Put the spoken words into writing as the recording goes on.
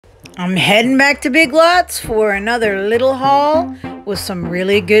I'm heading back to Big Lots for another little haul with some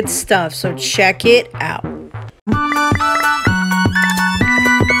really good stuff, so check it out.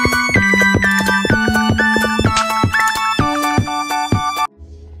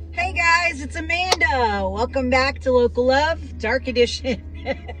 Hey guys, it's Amanda. Welcome back to Local Love, Dark Edition.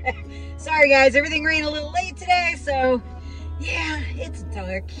 Sorry guys, everything ran a little late today, so yeah, it's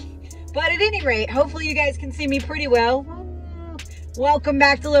dark. But at any rate, hopefully you guys can see me pretty well. Welcome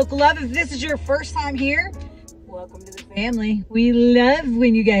back to Local Love. If this is your first time here, welcome to the family. We love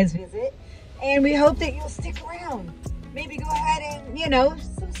when you guys visit, and we hope that you'll stick around. Maybe go ahead and,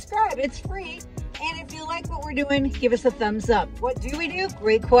 subscribe. It's free. And if you like what we're doing, give us a thumbs up. What do we do?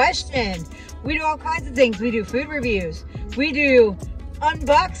 Great question. We do all kinds of things. We do food reviews. We do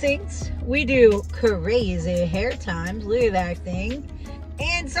unboxings. We do crazy hair times. Look at that thing.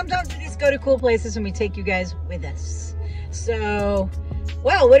 And sometimes we just go to cool places and we take you guys with us. So,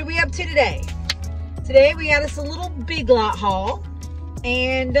 well, what are we up to today? Today we got us a little Big Lot haul.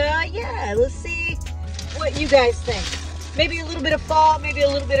 And yeah, let's see what you guys think. Maybe a little bit of fall, maybe a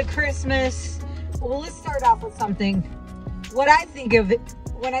little bit of Christmas. Well, let's start off with something. What I think of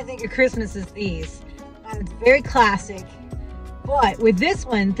when I think of Christmas is these. And it's very classic. But with this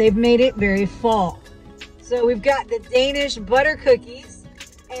one, they've made it very fall. So we've got the Danish butter cookies.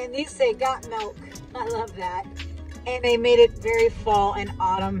 And these say got milk. I love that. And they made it very fall and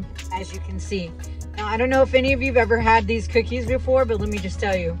autumn, as you can see. Now, I don't know if any of you have ever had these cookies before, but let me just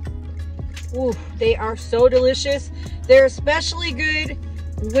tell you. Ooh, they are so delicious. They're especially good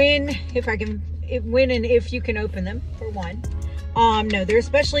when if you can open them, for one. No, they're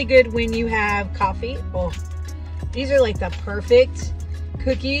especially good when you have coffee. Oh, these are like the perfect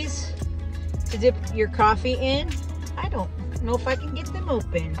cookies to dip your coffee in. I don't know if I can get them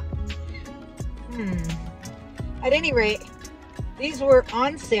open. At any rate, these were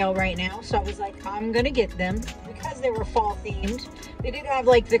on sale right now, so I was like, I'm gonna get them because they were fall themed. They did have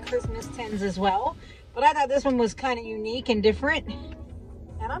like the Christmas tins as well, but I thought this one was kind of unique and different,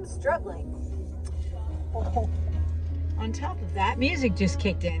 and I'm struggling. Oh. On top of that, music just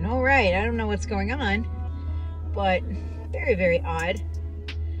kicked in. All right, I don't know what's going on, but very, very odd.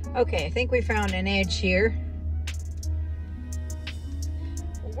 Okay, I think we found an edge here.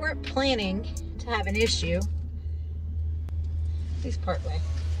 We weren't planning to have an issue. At least part way.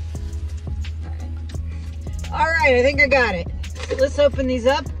 All right, I think I got it. So let's open these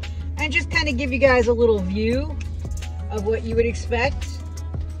up and just kind of give you guys a little view of what you would expect.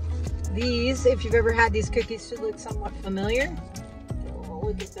 These, if you've ever had these cookies, should look somewhat familiar. Oh,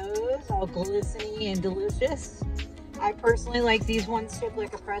 look at those, all glistening and delicious. I personally like these ones shaped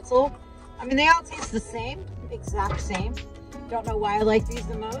like a pretzel. I mean, they all taste the same, exact same. Don't know why I like these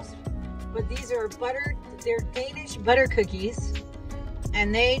the most, but these are they're Danish butter cookies,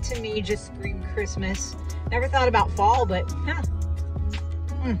 and they, to me, just scream Christmas. Never thought about fall, but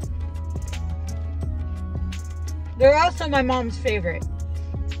They're also my mom's favorite.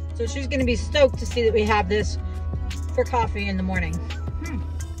 So she's gonna be stoked to see that we have this for coffee in the morning.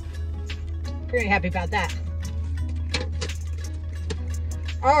 Pretty happy about that.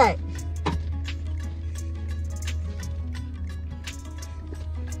 All right.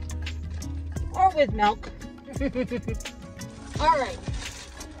 Or with milk. All right.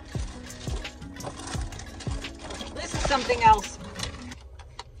 This is something else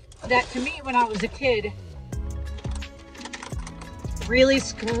that to me when I was a kid really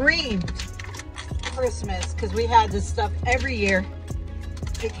screamed Christmas, because we had this stuff every year.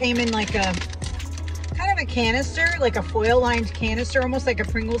 It came in like a kind of a canister, like a foil lined canister, almost like a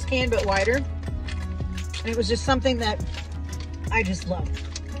Pringles can but wider, and it was just something that I just loved.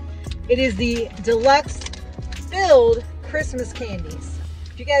 It is the deluxe filled Christmas candies.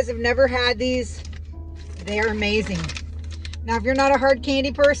 If you guys have never had these, they are amazing. Now if you're not a hard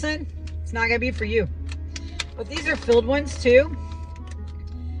candy person, it's not gonna be for you, but these are filled ones too.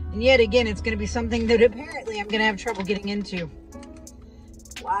 And yet again, it's going to be something that apparently I'm going to have trouble getting into.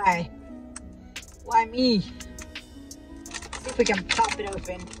 Why? Why me? Let's see if we can pop it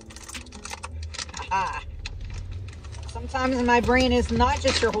open. Aha. Sometimes my brain is not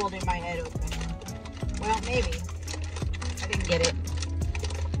just for holding my head open. Well, maybe. I didn't get it.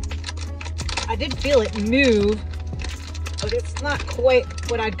 I did feel it move, but it's not quite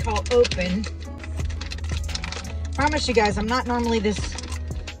what I'd call open. Promise you guys, I'm not normally this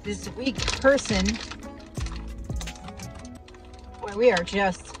weak person. Boy, we are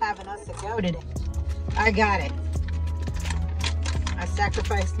just having us a go today. I got it. I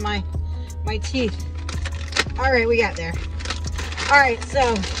sacrificed my teeth. All right, we got there. All right,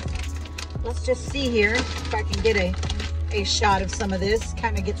 so let's just see here if I can get a a shot of some of this,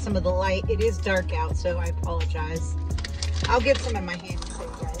 kind of get some of the light. It is dark out, so I apologize. I'll get some in my hand and show you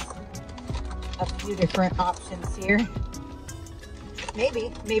guys a few different options here.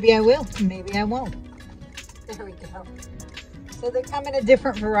 Maybe I will, maybe I won't. There we go. So they come in a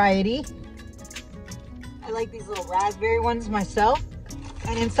different variety. I like these little raspberry ones myself.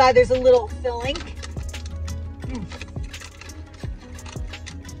 And inside there's a little filling.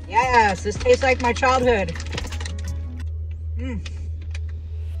 Yes, this tastes like my childhood.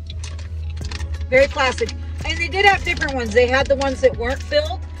 Very classic. And they did have different ones. They had the ones that weren't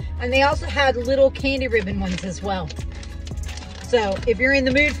filled, and they also had little candy ribbon ones as well. So if you're in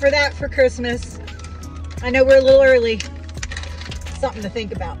the mood for that for Christmas, I know we're a little early. Something to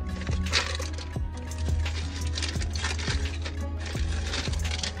think about.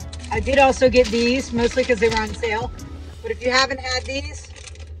 I did also get these, mostly because they were on sale. But if you haven't had these,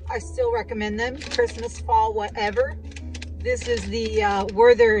 I still recommend them. Christmas, fall, whatever. This is the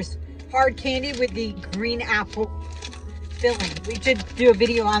Werther's hard candy with the green apple filling. We should do a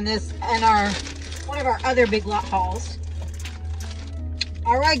video on this in one of our other Big Lot hauls.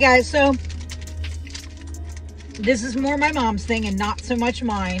 All right, guys, so this is more my mom's thing and not so much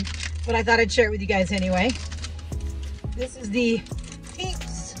mine, but I thought I'd share it with you guys anyway. This is the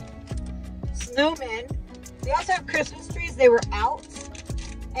Peeps Snowmen. They also have Christmas trees. They were out.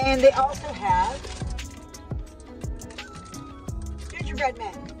 And they also have gingerbread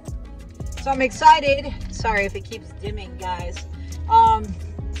men. So I'm excited. Sorry if it keeps dimming, guys.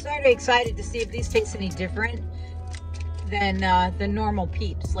 Sort of excited to see if these taste any different than the normal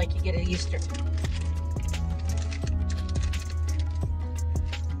Peeps like you get at Easter. Put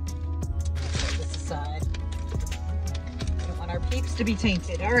this aside. We don't want our Peeps to be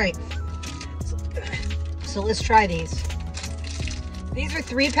tainted. All right. So let's try these. These are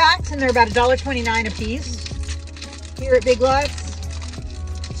 3 packs and they're about $1.29 a piece here at Big Lots.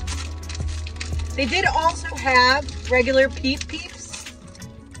 They did also have regular Peeps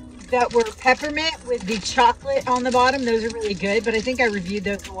that were peppermint with the chocolate on the bottom. Those are really good, but I think I reviewed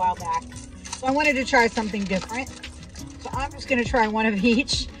those a while back. So I wanted to try something different. So I'm just gonna try one of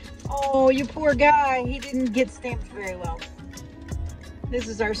each. Oh, you poor guy. He didn't get stamped very well. This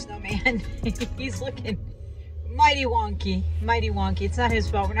is our snowman. He's looking mighty wonky, mighty wonky. It's not his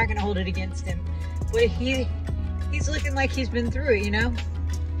fault. We're not gonna hold it against him. But he's looking like he's been through it, you know?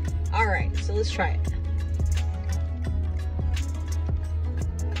 All right, so let's try it.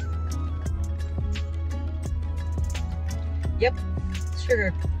 Yep,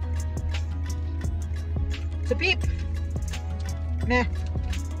 sugar. It's a Peep. Meh.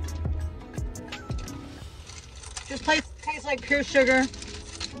 Just tastes like pure sugar.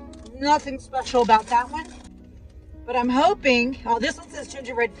 Nothing special about that one. But I'm hoping, oh, this one says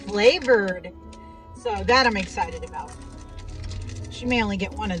gingerbread flavored. So that I'm excited about. She may only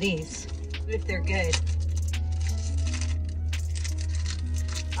get one of these, if they're good.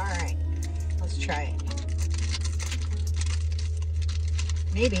 All right, let's try it.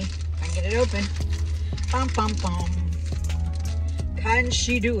 Maybe I can get it open. Bum, bum, bum. Can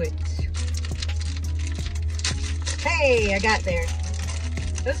she do it? Hey, I got there.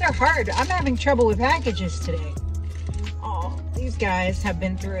 Those are hard. I'm having trouble with packages today. Oh, these guys have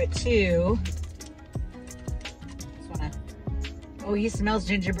been through it too. Oh, he smells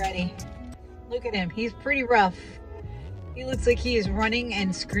gingerbready. Look at him. He's pretty rough. He looks like he is running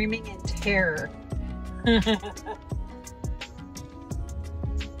and screaming in terror.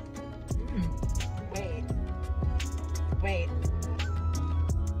 Wait.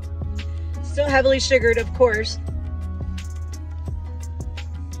 Still heavily sugared, of course.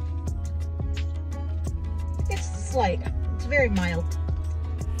 It's slight. It's very mild.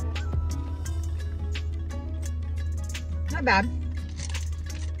 Not bad.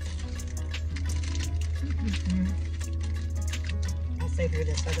 I'll savor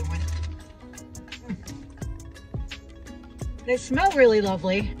this other one. They smell really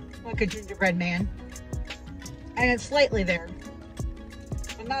lovely, like a gingerbread man. And it's slightly there,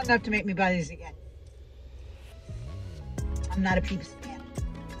 but not enough to make me buy these again. I'm not a Peeps fan.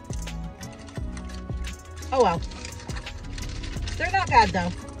 Oh well. They're not bad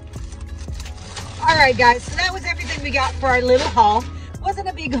though. Alright guys, so that was everything we got for our little haul. Wasn't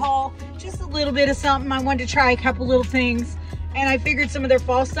a big haul, just a little bit of something. I wanted to try a couple little things, and I figured some of their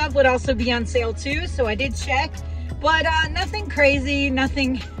fall stuff would also be on sale too, so I did check. But nothing crazy,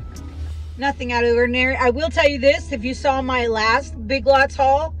 nothing out of the ordinary. I will tell you this, if you saw my last Big Lots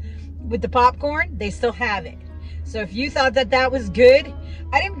haul with the popcorn, they still have it. So if you thought that that was good,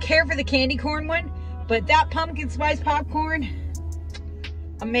 I didn't care for the candy corn one, but that pumpkin spice popcorn,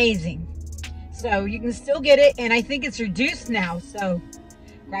 amazing. So you can still get it, and I think it's reduced now, so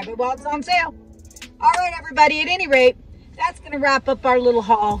grab it while it's on sale. All right, everybody, at any rate, that's gonna wrap up our little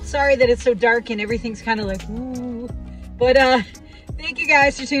haul. Sorry that it's so dark and everything's kind of like, ooh. But thank you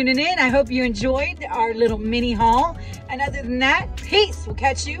guys for tuning in. I hope you enjoyed our little mini haul. And other than that, peace. We'll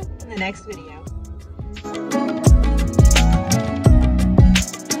catch you in the next video.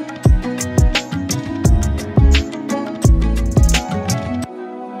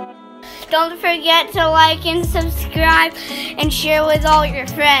 Don't forget to like and subscribe and share with all your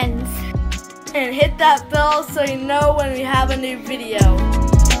friends. And hit that bell so you know when we have a new video.